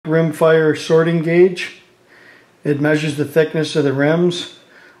Rimfire sorting gauge. It measures the thickness of the rims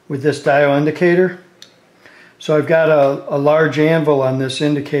with this dial indicator. So I've got a large anvil on this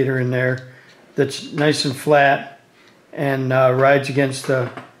indicator in there that's nice and flat and rides against the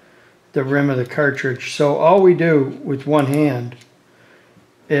rim of the cartridge. So all we do with one hand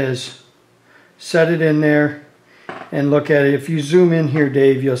is set it in there and look at it. If you zoom in here,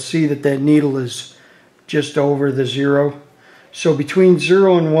 Dave, you'll see that that needle is just over the 0. So between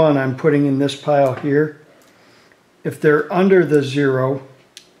 0 and 1, I'm putting in this pile here. If they're under the 0,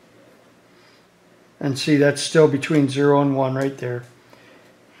 and see, that's still between 0 and 1 right there.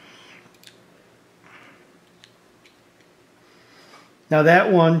 Now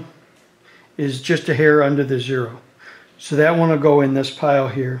that one is just a hair under the 0. So that one will go in this pile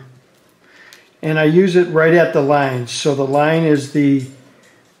here. And I use it right at the line. So the line is the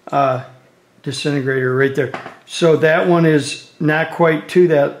disintegrator right there. So that one is not quite to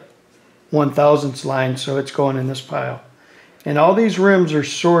that 1,000ths line, so it's going in this pile. And all these rims are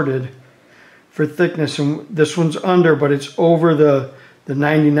sorted for thickness, and this one's under, but it's over the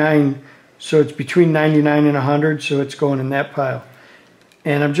 99, so it's between 99 and 100, so it's going in that pile.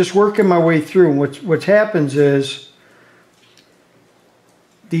 And I'm just working my way through. What happens is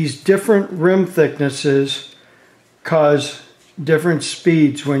these different rim thicknesses cause different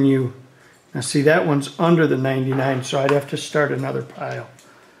speeds when you, now see, that one's under the 99, so I'd have to start another pile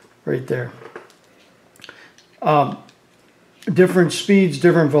right there. Different speeds,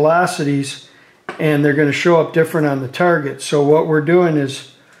 different velocities, and they're going to show up different on the target. So what we're doing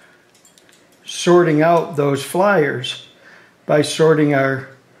is sorting out those flyers by sorting our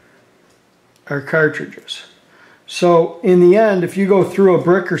cartridges. So in the end, if you go through a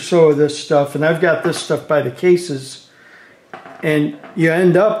brick or so of this stuff, and I've got this stuff by the cases, and you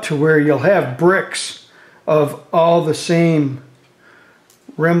end up to where you'll have bricks of all the same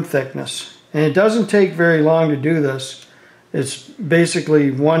rim thickness. And it doesn't take very long to do this. It's basically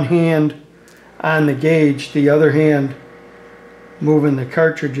one hand on the gauge, the other hand moving the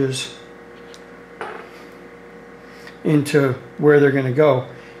cartridges into where they're going to go.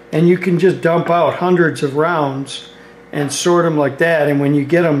 And you can just dump out hundreds of rounds and sort them like that. And when you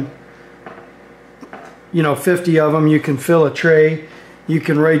get them, you know, 50 of them, you can fill a tray. You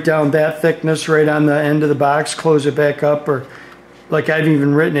can write down that thickness right on the end of the box, close it back up, or like I've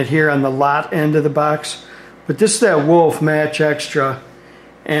even written it here on the lot end of the box. But this is that Wolf Match Extra,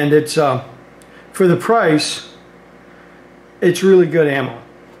 and it's for the price, it's really good ammo,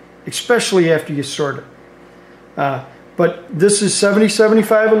 especially after you sort it. But this is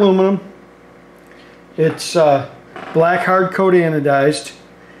 7075 aluminum. It's black hard coat anodized.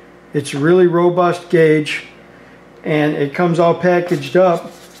 It's a really robust gauge, and it comes all packaged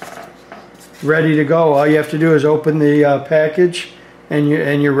up, ready to go. All you have to do is open the package, and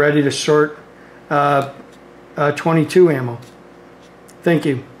you're ready to sort 22 ammo. Thank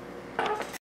you.